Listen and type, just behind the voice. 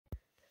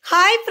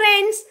Hi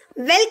friends,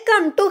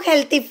 welcome to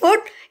Healthy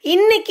Food.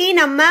 இன்னைக்கு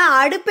நம்ம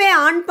அடுப்பே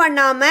on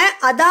பண்ணாம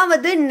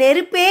அதாவது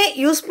நெருப்பே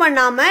யூஸ்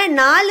பண்ணாம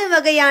 4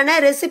 வகையான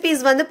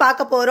ரெசிபீஸ்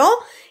பார்க்க போறோம்.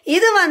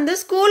 இது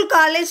ஸ்கூல்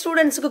காலேஜ்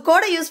ஸ்டூடண்ட்ஸ்க்கு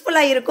கூட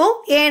யூஸ்ஃபுல்லா இருக்கும்.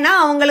 ஏனா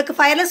அவங்களுக்கு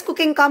ஃபயர்லெஸ்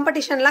குக்கிங்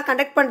காம்படிஷன்லாம்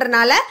கண்டக்ட்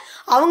பண்றனால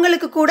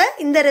அவங்களுக்கு கூட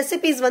இந்த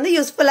ரெசிபீஸ்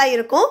யூஸ்ஃபுல்லா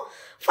இருக்கும்.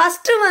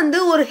 ஃபர்ஸ்ட்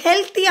ஒரு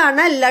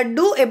ஹெல்த்தியான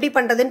லட்டு எப்படி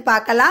பண்றதுன்னு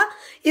பார்க்கலாம்.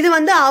 இது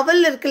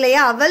அவல் இருக்கு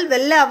இல்லையா, அவல்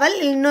வெள்ளை அவல்,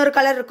 இன்னொரு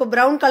கலர் இருக்கும்,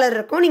 பிரவுன் கலர்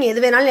இருக்கும், நீங்க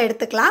எது வேணாலும்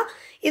எடுத்துக்கலாம்.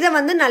 இதை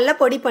நல்லா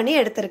பொடி பண்ணி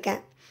எடுத்திருக்கேன்.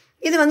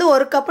 இது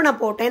 1 கப்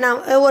நான் போட்டேன். நான்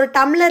ஒரு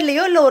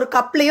டம்ளர்லயோ இல்ல ஒரு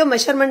கப்லயோ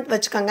மெஷர்மெண்ட்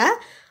வச்சுக்கோங்க.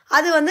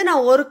 அது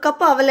நான் 1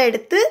 கப் அவலை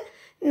எடுத்து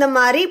இந்த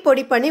மாதிரி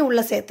பொடி பண்ணி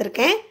உள்ள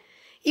சேர்த்திருக்கேன்.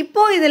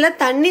 இப்போ இதுல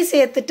தண்ணி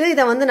சேர்த்துட்டு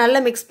இதை நல்லா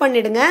மிக்ஸ்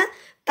பண்ணிடுங்க.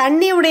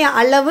 தண்ணியுடைய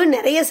அளவு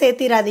நிறைய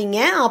சேர்த்திராதீங்க,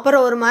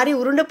 அப்புறம் ஒரு மாதிரி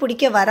உருண்டை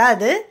பிடிக்க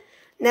வராது,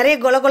 நிறைய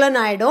கொலகொலன்னு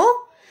ஆயிடும்.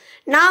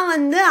 நான்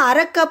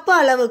 1/2 கப்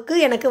அளவுக்கு,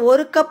 எனக்கு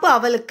 1 கப்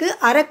அவலுக்கு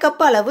 1/2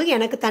 கப் அளவு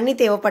எனக்கு தண்ணி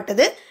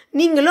தேவைப்பட்டது.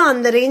 நீங்களும்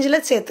அந்த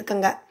ரேஞ்சில்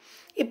சேர்த்துக்கோங்க.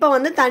 இப்போ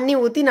தண்ணி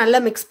ஊற்றி நல்லா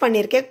மிக்ஸ்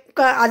பண்ணியிருக்கேன்.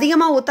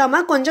 அதிகமாக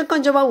ஊற்றாமல் கொஞ்சம்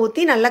கொஞ்சமாக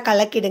ஊற்றி நல்லா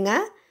கலக்கிடுங்க.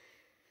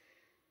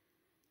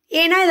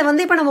 ஏன்னா இதை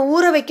இப்போ நம்ம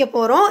ஊற வைக்க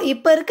போகிறோம்.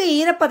 இப்போ இருக்க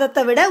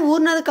ஈரப்பதத்தை விட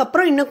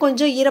ஊறினதுக்கப்புறம் இன்னும்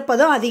கொஞ்சம்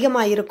ஈரப்பதம்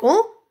அதிகமாக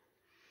இருக்கும்.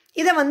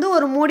 இதை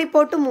ஒரு மூடி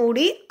போட்டு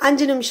மூடி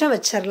 5 நிமிஷம்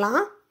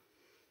வச்சிடலாம்.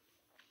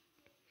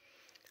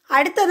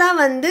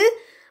 அடுத்ததாக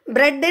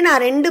பிரெட்டு,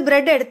 நான் 2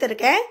 பிரெட்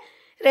எடுத்திருக்கேன்.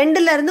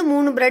 2லேருந்து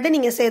 3 பிரெட்டு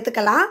நீங்கள்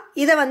சேர்த்துக்கலாம்.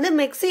 இதை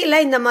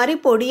மிக்சியில் இந்த மாதிரி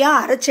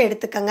பொடியாக அரைச்சி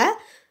எடுத்துக்கோங்க.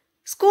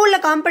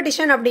 ஸ்கூலில்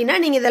காம்படிஷன் அப்படின்னா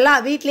நீங்கள் இதெல்லாம்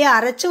வீட்லேயே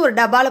அரைச்சி ஒரு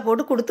டப்பாவில்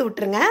போட்டு கொடுத்து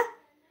விட்டுருங்க.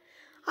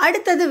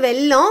 அடுத்தது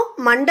வெல்லம்,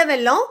 மண்டை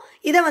வெல்லம்,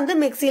 இதை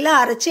மிக்சியில்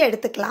அரைச்சி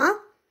எடுத்துக்கலாம்.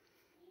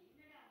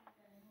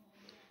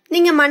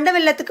 நீங்கள் மண்டை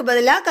வெல்லத்துக்கு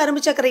பதிலாக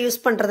கரும்பு சர்க்கரை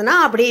யூஸ் பண்ணுறதுனா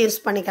அப்படியே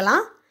யூஸ்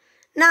பண்ணிக்கலாம்.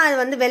 நான்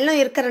அது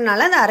வெல்லம்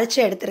இருக்கிறதுனால அதை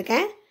அரைச்சி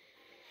எடுத்திருக்கேன்.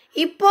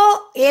 இப்போ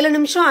 7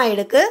 நிமிஷம்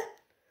ஆயிடுக்கு.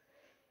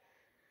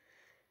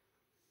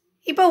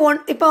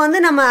 இப்போ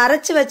நம்ம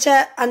அரைச்சி வச்ச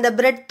அந்த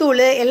பிரெட்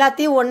தூள்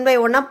எல்லாத்தையும் 1 by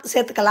 1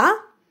 சேர்த்துக்கலாம்.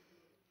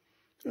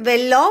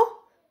 வெல்லம்,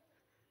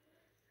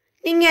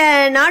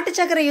 நீங்கள் நாட்டு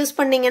சர்க்கரை யூஸ்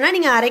பண்ணீங்கன்னா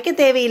நீங்கள் அரைக்க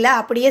தேவையில்லை,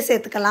 அப்படியே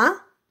சேர்த்துக்கலாம்.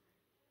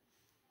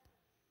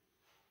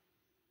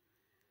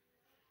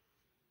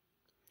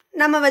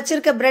 நம்ம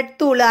வச்சிருக்க பிரெட்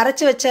தூள்,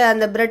 அரைச்சி வச்ச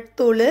அந்த பிரெட்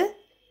தூள்.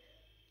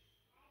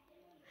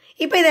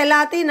 இப்போ இது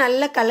எல்லாத்தையும்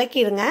நல்லா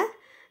கலக்கிடுங்க.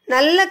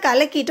 நல்லா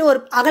கலக்கிட்டு, ஒரு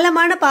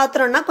அகலமான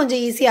பாத்திரம்னா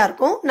கொஞ்சம் ஈஸியாக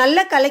இருக்கும்.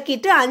 நல்லா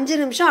கலக்கிட்டு 5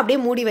 நிமிஷம் அப்படியே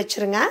மூடி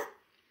வச்சுருங்க.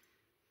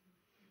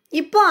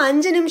 இப்போ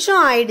 5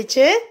 நிமிஷம்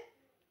ஆயிடுச்சு.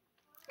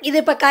 இது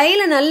இப்போ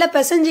கையில் நல்லா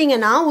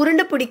பிசைஞ்சிங்கன்னா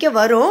உருண்டை பிடிக்க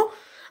வரும்.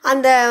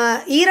 அந்த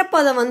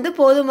ஈரப்பதம்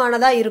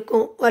போதுமானதாக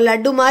இருக்கும்.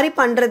 லட்டு மாதிரி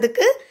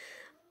பண்ணுறதுக்கு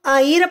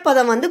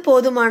ஈரப்பதம்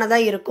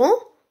போதுமானதாக இருக்கும்.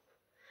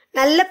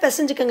 நல்லா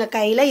பிசைஞ்சுக்கோங்க,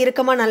 கையில்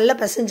இறுக்கமாக நல்லா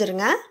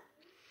பிசைஞ்சிருங்க.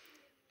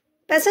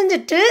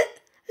 பிசைஞ்சிட்டு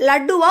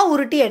லட்டுவாக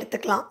உருட்டி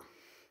எடுத்துக்கலாம்.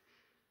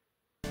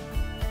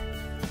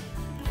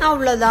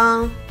 அவ்வளோதான்.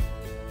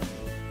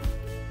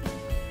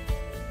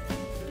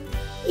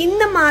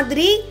 இந்த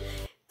மாதிரி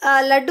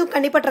லட்டு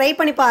கண்டிப்பாக ட்ரை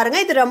பண்ணி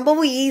பாருங்கள். இது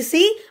ரொம்பவும்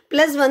ஈஸி,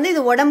 ப்ளஸ்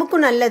இது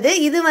உடம்புக்கும் நல்லது.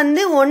 இது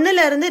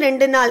 1லேருந்து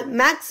 2 நாள்,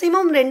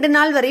 மேக்ஸிமம் 2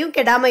 நாள் வரையும்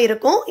கெடாமல்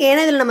இருக்கும். ஏன்னா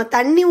இதில் நம்ம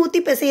தண்ணி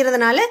ஊற்றி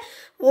பிசைகிறதுனால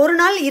ஒரு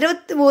நாள்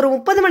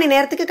 30 மணி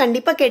நேரத்துக்கு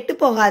கண்டிப்பாக கெட்டு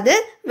போகாது.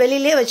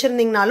 வெளியிலே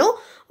வச்சுருந்தீங்கனாலும்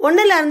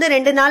 1லேருந்து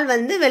 2 நாள்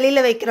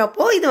வெளியில்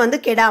வைக்கிறப்போ இது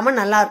கெடாமல்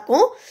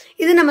நல்லாயிருக்கும்.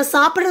 இது நம்ம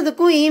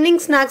சாப்பிட்றதுக்கும்,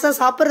 ஈவினிங் ஸ்நாக்ஸாக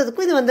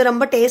சாப்பிட்றதுக்கும் இது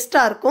ரொம்ப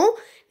டேஸ்ட்டாக இருக்கும்.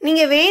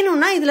 நீங்கள்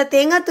வேணும்னா இதில்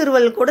தேங்காய்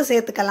துருவல் கூட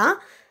சேர்த்துக்கலாம்.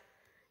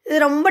 இது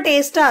ரொம்ப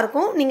டேஸ்ட்டாக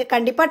இருக்கும். நீங்கள்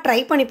கண்டிப்பாக ட்ரை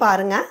பண்ணி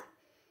பாருங்கள்.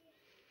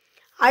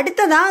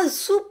 அடுத்ததாக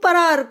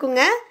சூப்பராக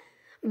இருக்குங்க,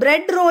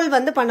 பிரெட் ரோல்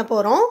பண்ண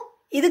போகிறோம்.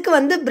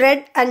 இதுக்கு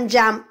பிரெட் அண்ட்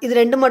ஜாம் இது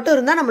 2 மட்டும்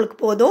இருந்தால் நம்மளுக்கு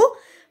போதும்.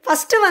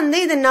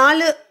 ஃபஸ்ட்டு இது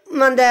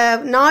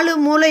 4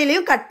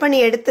 மூலையிலையும் கட் பண்ணி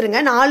எடுத்துருங்க.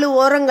 4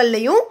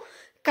 ஓரங்கள்லையும்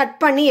கட்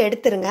பண்ணி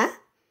எடுத்துருங்க.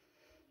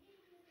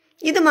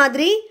 இது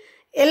மாதிரி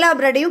எல்லா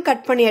பிரெட்டையும்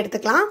கட் பண்ணி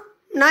எடுத்துக்கலாம்.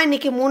 நான்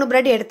இன்றைக்கி 3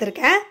 பிரெட்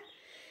எடுத்திருக்கேன்.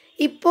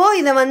 இப்போது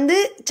இதை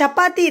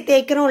சப்பாத்தி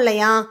தேய்க்கிறோம்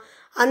இல்லையா,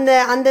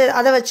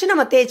 அதை வச்சு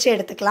நம்ம தேய்ச்சி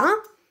எடுத்துக்கலாம்.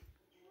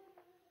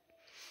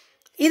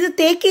 இது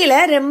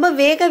தேய்க்கையில் ரொம்ப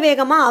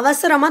வேகமாக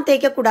அவசரமாக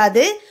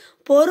தேய்க்கக்கூடாது.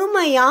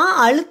 பொறுமையாக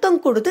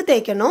அழுத்தம் கொடுத்து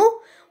தேய்க்கணும்.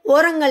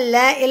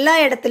 ஓரங்களில் எல்லா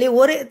இடத்துலையும்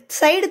ஒரு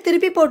சைடு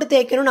திருப்பி போட்டு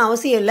தேய்க்கணும்னு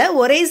அவசியம் இல்லை,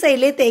 ஒரே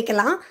சைட்லேயே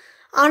தேய்க்கலாம்.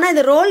 ஆனால்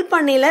இது ரோல்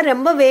பண்ணியில்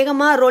ரொம்ப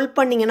வேகமாக ரோல்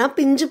பண்ணிங்கன்னா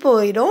பிஞ்சு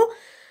போயிடும்.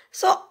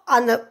 ஸோ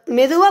அந்த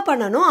மெதுவாக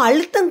பண்ணணும்,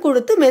 அழுத்தம்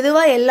கொடுத்து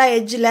மெதுவாக எல்லா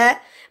எட்ஜில்.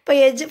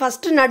 இப்போ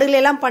ஃபஸ்ட்டு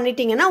நடுவுலலாம்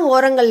பண்ணிட்டீங்கன்னா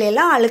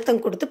ஓரங்கள்லாம்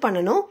அழுத்தம் கொடுத்து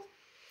பண்ணணும்.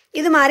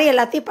 இது மாதிரி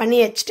எல்லாத்தையும் பண்ணி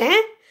வச்சிட்டேன்.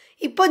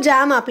 இப்போ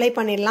ஜாம் அப்ளை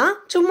பண்ணிடலாம்.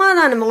 சும்மா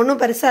தான், நம்ம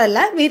ஒன்றும் பெருசாக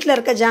இல்லை, வீட்டில்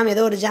இருக்க ஜாம்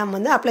ஏதோ ஒரு ஜாம்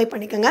அப்ளை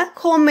பண்ணிக்கோங்க.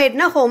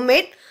 ஹோம்மேட்னா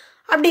ஹோம்மேட்,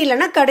 அப்படி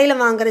இல்லைன்னா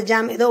கடையில் வாங்குகிற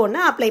ஜாம் ஏதோ ஒன்று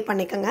அப்ளை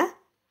பண்ணிக்கோங்க.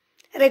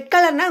 ரெட்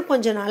கலர்னால்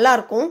கொஞ்சம்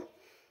நல்லாயிருக்கும்.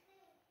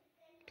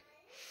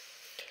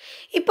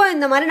 இப்போ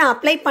இந்த மாதிரி நான்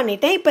அப்ளை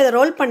பண்ணிட்டேன். இப்போ இதை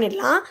ரோல்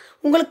பண்ணிடலாம்.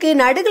 உங்களுக்கு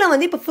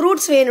நடுவில் இப்போ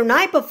ஃப்ரூட்ஸ் வேணும்னா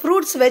இப்போ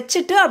ஃப்ரூட்ஸ்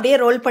வச்சுட்டு அப்படியே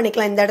ரோல்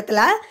பண்ணிக்கலாம். இந்த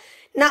இடத்துல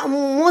நான்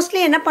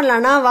மோஸ்ட்லி என்ன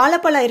பண்ணலான்னா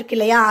வாழைப்பழம் இருக்கு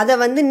இல்லையா, அதை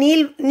வந்து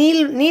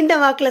நீண்ட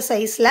வாக்கில்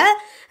சைஸில்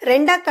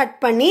 2ஆக கட்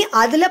பண்ணி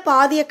அதில்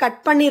பாதியை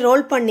கட் பண்ணி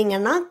ரோல்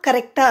பண்ணிங்கன்னா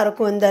கரெக்டாக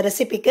இருக்கும் இந்த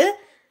ரெசிபிக்கு.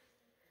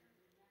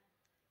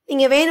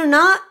 நீங்கள்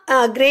வேணும்னா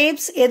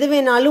கிரேப்ஸ் எது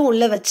வேணாலும்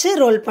உள்ளே வச்சு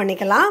ரோல்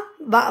பண்ணிக்கலாம்.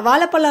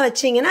 வாழைப்பழம்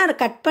வச்சிங்கன்னா அதை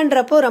கட்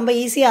பண்ணுறப்போ ரொம்ப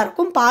ஈஸியாக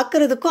இருக்கும்,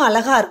 பார்க்குறதுக்கும்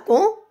அழகாக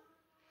இருக்கும்.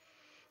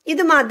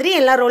 இது மாதிரி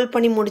எல்லாம் ரோல்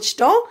பண்ணி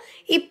முடிச்சிட்டோம்.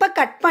 இப்போ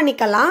கட்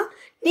பண்ணிக்கலாம்.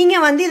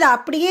 நீங்கள் வந்து இதை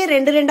அப்படியே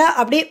 2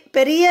 அப்படியே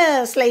பெரிய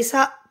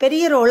ஸ்லைஸாக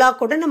பெரிய ரோலாக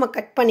கூட நம்ம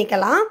கட்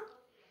பண்ணிக்கலாம்.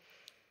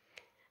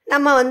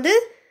 நம்ம வந்து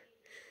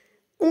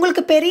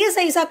உங்களுக்கு பெரிய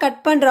சைஸாக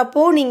கட்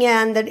பண்ணுறப்போ நீங்கள்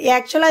அந்த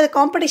ஆக்சுவலாக அது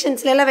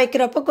காம்படிஷன்ஸ்லாம்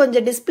வைக்கிறப்போ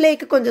கொஞ்சம்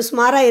டிஸ்பிளேக்கு கொஞ்சம்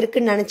சுமாராக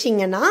இருக்குதுன்னு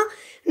நினச்சிங்கன்னா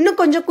இன்னும்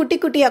கொஞ்சம் குட்டி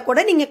குட்டியாக கூட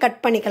நீங்கள் கட்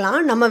பண்ணிக்கலாம்.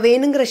 நம்ம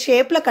வேணுங்கிற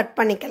ஷேப்பில் கட்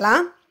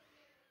பண்ணிக்கலாம்.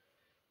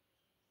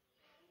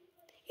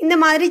 இந்த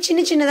மாதிரி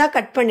சின்னதாக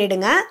கட்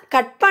பண்ணிவிடுங்க.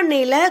 கட்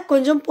பண்ணையில்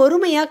கொஞ்சம்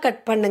பொறுமையாக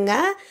கட் பண்ணுங்க,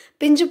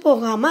 பிஞ்சு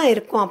போகாமல்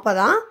இருக்கும். அப்போ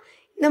தான்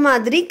இந்த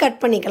மாதிரி கட்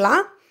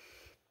பண்ணிக்கலாம்.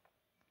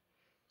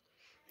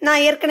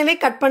 நான் ஏற்கனவே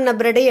கட் பண்ண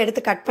பிரெட்டை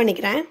எடுத்து கட்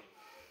பண்ணிக்கிறேன்.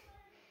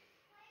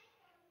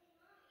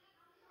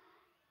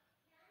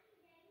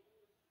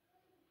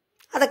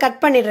 அதை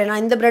கட் பண்ணிடுறேன்.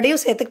 நான் இந்த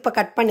பிரெட்டையும் சேர்த்து இப்போ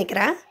கட்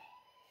பண்ணிக்கிறேன்.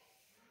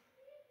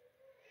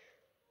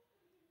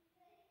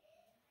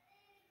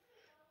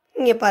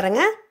 இங்கே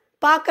பாருங்கள்,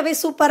 பார்க்கவே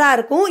சூப்பராக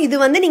இருக்கும். இது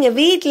வந்து நீங்கள்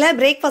வீட்டில்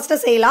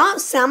பிரேக்ஃபாஸ்ட்டாக செய்யலாம்.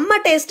 செம்ம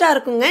டேஸ்ட்டாக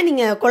இருக்குங்க.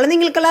 நீங்கள்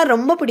குழந்தைங்களுக்கெல்லாம்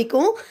ரொம்ப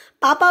பிடிக்கும்,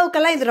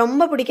 பாப்பாவுக்கெல்லாம் இது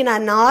ரொம்ப பிடிக்கும்.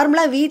 நான்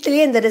நார்மலாக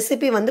வீட்டிலேயே இந்த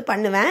ரெசிபி வந்து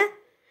பண்ணுவேன்.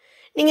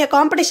 நீங்கள்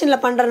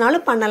காம்படிஷனில்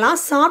பண்ணுறனாலும்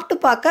பண்ணலாம். சாப்பிட்டு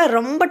பார்க்க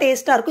ரொம்ப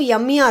டேஸ்ட்டாக இருக்கும்,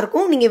 யம்மியாக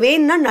இருக்கும். நீங்கள்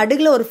வேணும்னா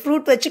நடுவில் ஒரு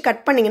ஃப்ரூட் வச்சு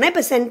கட் பண்ணிங்கன்னா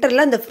இப்போ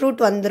சென்டரில் இந்த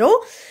ஃப்ரூட் வந்துடும்.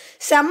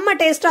 செம்ம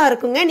டேஸ்ட்டாக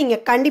இருக்குங்க.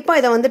 நீங்கள் கண்டிப்பாக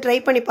இதை வந்து ட்ரை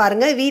பண்ணி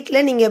பாருங்கள்.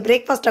 வீட்டில் நீங்கள்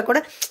பிரேக்ஃபாஸ்ட்டாக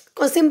கூட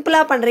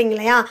சிம்பிளாக பண்ணுறீங்க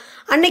இல்லையா,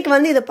 அன்னைக்கு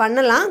வந்து இதை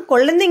பண்ணலாம்.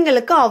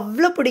 குழந்தைங்களுக்கு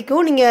அவ்வளோ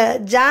பிடிக்கும். நீங்கள்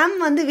ஜாம்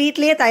வந்து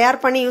வீட்லேயே தயார்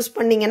பண்ணி யூஸ்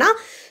பண்ணிங்கன்னா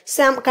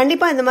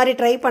கண்டிப்பாக இந்த மாதிரி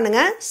ட்ரை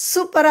பண்ணுங்கள்,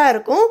 சூப்பராக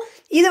இருக்கும்.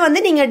 இது வந்து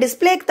நீங்கள்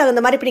டிஸ்பிளேக்கு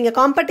தகுந்த மாதிரி இப்போ நீங்கள்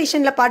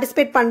காம்படிஷனில்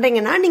பார்ட்டிசிபேட்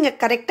பண்ணுறீங்கன்னா நீங்கள்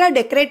கரெக்டாக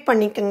டெக்கரேட்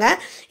பண்ணிக்கோங்க.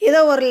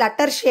 ஏதோ ஒரு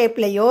லெட்டர்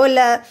ஷேப்லேயோ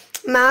இல்லை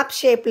மேப்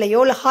ஷேப்லேயோ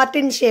இல்லை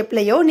ஹார்டின்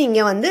ஷேப்லேயோ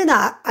நீங்கள் வந்து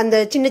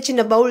அந்த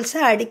சின்ன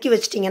பவுல்ஸை அடுக்கி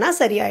வச்சிட்டிங்கன்னா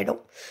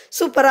சரியாயிடும்.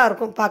 சூப்பராக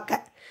இருக்கும்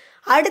பார்க்க.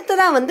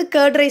 அடுத்ததாக வந்து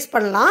கர்ட் ரைஸ்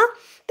பண்ணலாம்.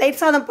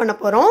 தயிர் சாதம் பண்ண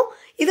போகிறோம்.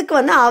 இதுக்கு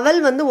வந்து அவல்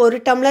வந்து 1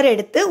 டம்ளர்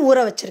எடுத்து ஊற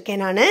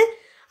வச்சுருக்கேன். நான்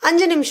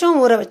 5 நிமிஷம்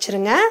ஊற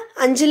வச்சுருங்க.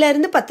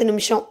 5லேருந்து 10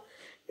 நிமிஷம்.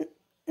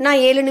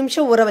 நான் 7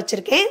 நிமிஷம் ஊற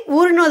வச்சுருக்கேன்.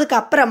 ஊறினதுக்கு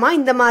அப்புறமா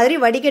இந்த மாதிரி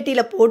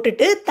வடிகட்டியில்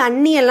போட்டுட்டு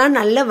தண்ணியெல்லாம்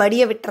நல்லா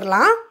வடிய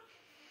விட்டுறலாம்.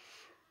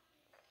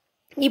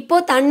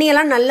 இப்போது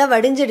தண்ணியெல்லாம் நல்லா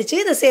வடிஞ்சிடுச்சு.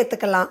 இதை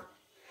சேர்த்துக்கலாம்.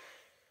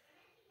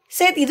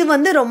 இது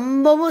வந்து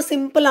ரொம்பவும்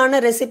சிம்பிளான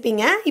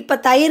ரெசிபிங்க. இப்போ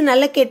தயிர்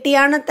நல்ல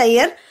கெட்டியான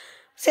தயிர்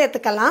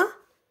சேர்த்துக்கலாம்.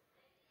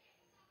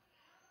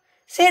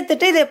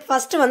 சேர்த்துட்டு இதை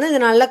ஃபஸ்ட்டு வந்து இது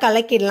நல்லா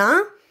கலக்கிடலாம்.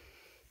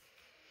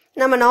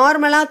 நம்ம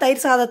நார்மலாக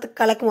தயிர் சாதத்துக்கு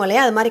கலக்கும்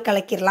இல்லையா, அது மாதிரி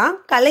கலக்கிடலாம்.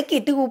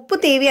 கலக்கிட்டு உப்பு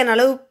தேவையான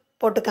அளவு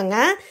போட்டுக்கோங்க.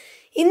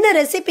 இந்த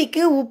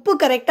ரெசிபிக்கு உப்பு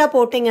கரெக்டாக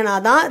போட்டிங்கன்னா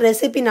தான்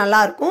ரெசிபி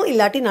நல்லாயிருக்கும்,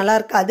 இல்லாட்டி நல்லா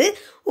இருக்காது.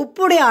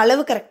 உப்புடைய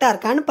அளவு கரெக்டாக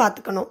இருக்கான்னு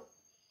பார்த்துக்கணும்.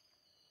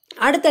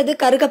 அடுத்தது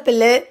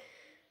கருகப்பில்லு,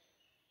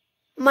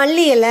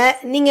 மல்லி இலை,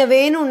 நீங்கள்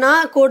வேணும்னா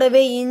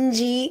கூடவே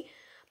இஞ்சி,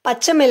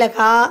 பச்சை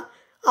மிளகாய்,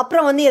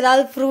 அப்புறம் வந்து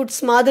ஏதாவது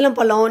ஃப்ரூட்ஸ்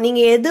மாதுளம்பழம்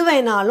நீங்கள் எது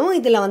வேணாலும்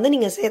இதில் வந்து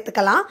நீங்கள்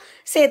சேர்த்துக்கலாம்.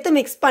 சேர்த்து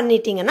மிக்ஸ்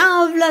பண்ணிட்டீங்கன்னா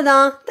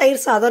அவ்வளோதான்,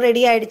 தயிர் சாதம்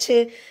ரெடி ஆகிடுச்சு.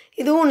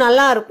 இதுவும்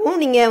நல்லாயிருக்கும்.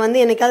 நீங்கள் வந்து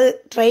என்னைக்காவது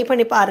ட்ரை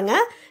பண்ணி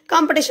பாருங்கள்.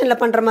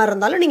 காம்படிஷனில் பண்ணுற மாதிரி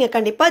இருந்தாலும் நீங்கள்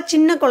கண்டிப்பாக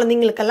சின்ன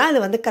குழந்தைங்களுக்கெல்லாம்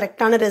இது வந்து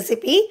கரெக்டான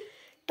ரெசிபி.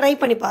 ட்ரை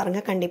பண்ணி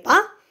பாருங்கள்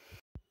கண்டிப்பாக.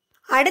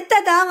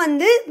 அடுத்ததாக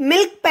வந்து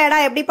மில்க் பேடா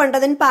எப்படி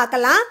பண்ணுறதுன்னு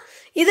பார்க்கலாம்.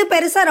 இது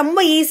பெருசாக ரொம்ப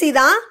ஈஸி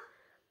தான்.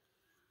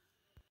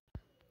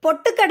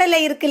 பொட்டுக்கடலை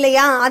இருக்கு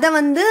இல்லையா, அதை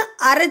வந்து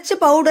அரைச்சி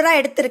பவுடராக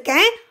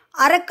எடுத்திருக்கேன்.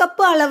 1/2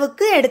 கப்பு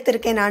அளவுக்கு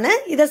எடுத்திருக்கேன் நான்.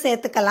 இதை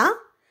சேர்த்துக்கலாம்.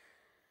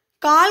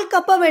 1/4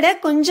 கப்பை விட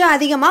கொஞ்சம்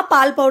அதிகமாக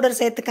பால் பவுடர்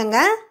சேர்த்துக்கங்க.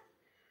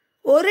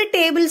 1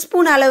 டேபிள்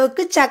ஸ்பூன்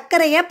அளவுக்கு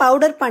சர்க்கரையை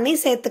பவுடர் பண்ணி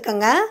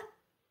சேர்த்துக்கங்க.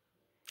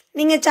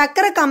 நீங்கள்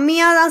சர்க்கரை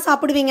கம்மியாக தான்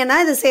சாப்பிடுவீங்கன்னா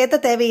இது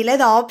சேர்த்த தேவையில்லை,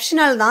 இது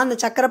ஆப்ஷனல் தான் இந்த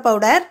சர்க்கரை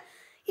பவுடர்.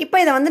 இப்போ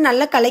இதை வந்து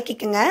நல்லா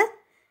கலக்கிக்கங்க.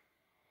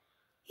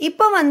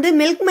 இப்போ வந்து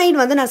மில்க்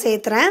மெய்ட் வந்து நான்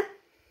சேர்த்துறேன்.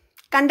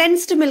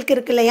 கண்டென்ஸ்டு மில்க்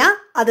இருக்கு இல்லையா,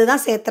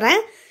 அதுதான் சேர்த்துறேன்.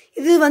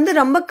 இது வந்து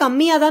ரொம்ப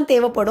கம்மியாக தான்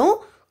தேவைப்படும்.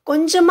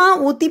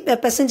 கொஞ்சமாக ஊற்றி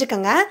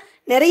பிசைஞ்சுக்கங்க.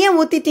 நிறைய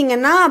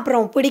ஊற்றிட்டிங்கன்னா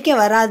அப்புறம் பிடிக்க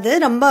வராது,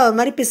 ரொம்ப ஒரு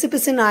மாதிரி பிசு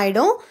பிசுன்னு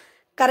ஆகிடும்.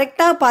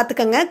 கரெக்டாக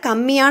பார்த்துக்கங்க.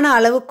 கம்மியான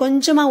அளவு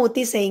கொஞ்சமாக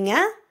ஊற்றி செய்யுங்க.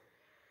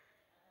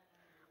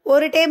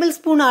 1 டேபிள்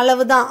ஸ்பூன்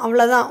அளவு தான்,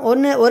 அவ்வளோதான்.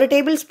 1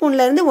 டேபிள்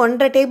ஸ்பூன்லேருந்து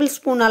 1.5 டேபிள்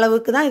ஸ்பூன்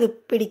அளவுக்கு தான் இது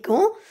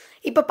பிடிக்கும்.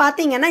 இப்போ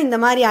பார்த்தீங்கன்னா இந்த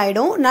மாதிரி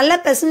ஆகிடும். நல்லா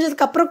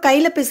பிசைஞ்சதுக்கப்புறம்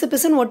கையில் பிசு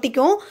பிசுன்னு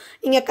ஒட்டிக்கும்.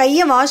 நீங்கள்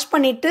கையை வாஷ்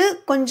பண்ணிவிட்டு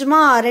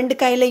கொஞ்சமாக 2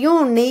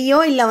 கையிலையும் நெய்யோ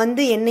இல்லை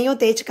வந்து எண்ணெயோ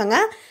தேய்ச்சிக்கோங்க.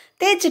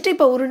 தேய்ச்சிட்டு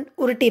இப்போ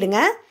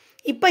உருட்டிடுங்க.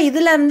 இப்போ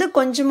இதிலேருந்து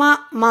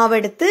கொஞ்சமாக மாவு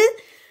எடுத்து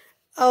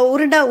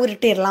உருண்டை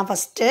உருட்டிடலாம்.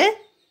 ஃபஸ்ட்டு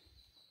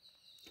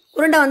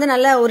உருண்டை வந்து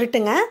நல்லா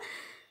உருட்டுங்க.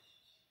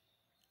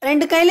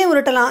 2 கையிலையும்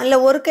உருட்டலாம், இல்லை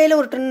 1 கையில்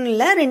உருட்டணும்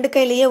இல்லை, 2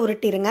 கையிலையே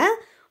உருட்டிடுங்க.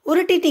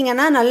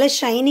 உருட்டிட்டிங்கன்னா நல்ல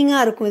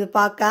ஷைனிங்காக இருக்கும் இது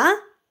பார்க்க.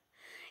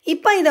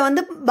 இப்போ இதை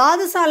வந்து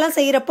பாதுஷாலாம்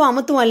செய்கிறப்போ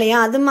அமுத்துவோம் இல்லையா,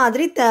 அது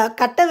மாதிரி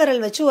கட்டை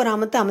விரல் வச்சு ஒரு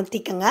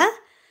அமுத்திக்கங்க.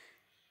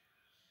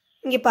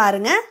 இங்கே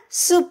பாருங்கள்,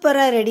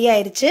 சூப்பராக ரெடி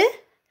ஆயிடுச்சு.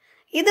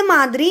 இது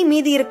மாதிரி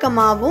மீதி இருக்க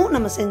மாவும்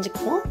நம்ம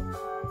செஞ்சுக்குவோம்.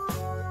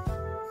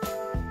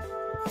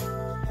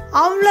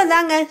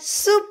 அவ்வளோதாங்க,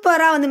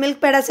 சூப்பராக வந்து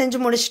மில்க் பேடா செஞ்சு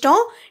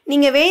முடிச்சிட்டோம்.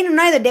 நீங்கள்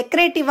வேணும்னா இதை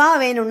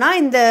டெக்கரேட்டிவாக வேணும்னா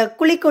இந்த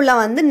குழிக்குள்ளே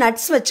வந்து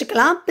நட்ஸ்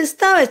வச்சுக்கலாம்.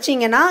 பிஸ்தா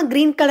வச்சிங்கன்னா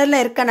க்ரீன்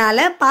கலரில்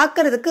இருக்கனால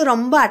பார்க்குறதுக்கு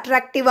ரொம்ப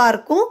அட்ராக்டிவாக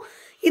இருக்கும்.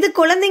 இது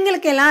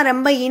குழந்தைங்களுக்கெல்லாம்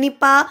ரொம்ப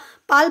இனிப்பாக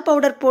பால்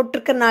பவுடர்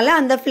போட்டிருக்கனால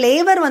அந்த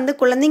ஃப்ளேவர் வந்து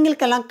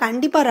குழந்தைங்களுக்கெல்லாம்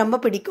கண்டிப்பாக ரொம்ப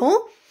பிடிக்கும்.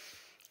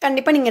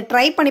 கண்டிப்பாக நீங்கள்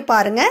ட்ரை பண்ணி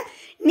பாருங்கள்.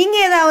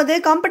 நீங்கள் ஏதாவது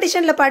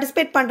காம்படிஷனில்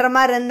பார்ட்டிசிபேட் பண்ணுற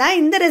மாதிரி இருந்தால்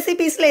இந்த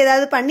ரெசிபீஸில்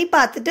ஏதாவது பண்ணி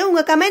பார்த்துட்டு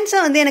உங்கள் கமெண்ட்ஸை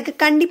வந்து எனக்கு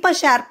கண்டிப்பாக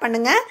ஷேர்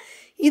பண்ணுங்கள்.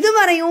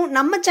 இதுவரையும்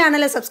நம்ம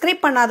சேனலை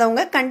சப்ஸ்கிரைப்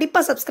பண்ணாதவங்க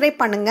கண்டிப்பாக சப்ஸ்கிரைப்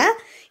பண்ணுங்கள்.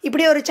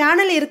 இப்படி ஒரு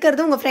சேனல்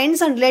இருக்கிறது உங்கள்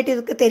ஃப்ரெண்ட்ஸ் அண்ட்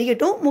ரிலேட்டிவ்க்கு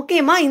தெரியட்டும்.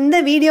 முக்கியமாக இந்த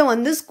வீடியோ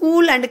வந்து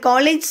ஸ்கூல் அண்ட்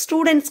காலேஜ்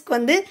ஸ்டூடெண்ட்ஸ்க்கு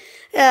வந்து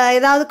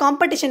ஏதாவது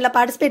காம்படிஷனில்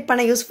பார்ட்டிசிபேட்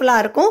பண்ண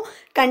யூஸ்ஃபுல்லாக இருக்கும்.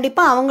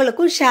 கண்டிப்பாக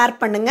அவங்களுக்கும் ஷேர்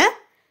பண்ணுங்கள்.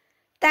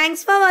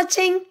 தேங்க்ஸ் ஃபார்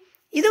வாட்சிங்.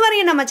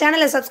 இதுவரையும் நம்ம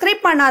சேனலை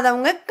சப்ஸ்கிரைப்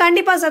பண்ணாதவங்க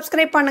கண்டிப்பாக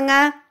சப்ஸ்கிரைப்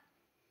பண்ணுங்கள்.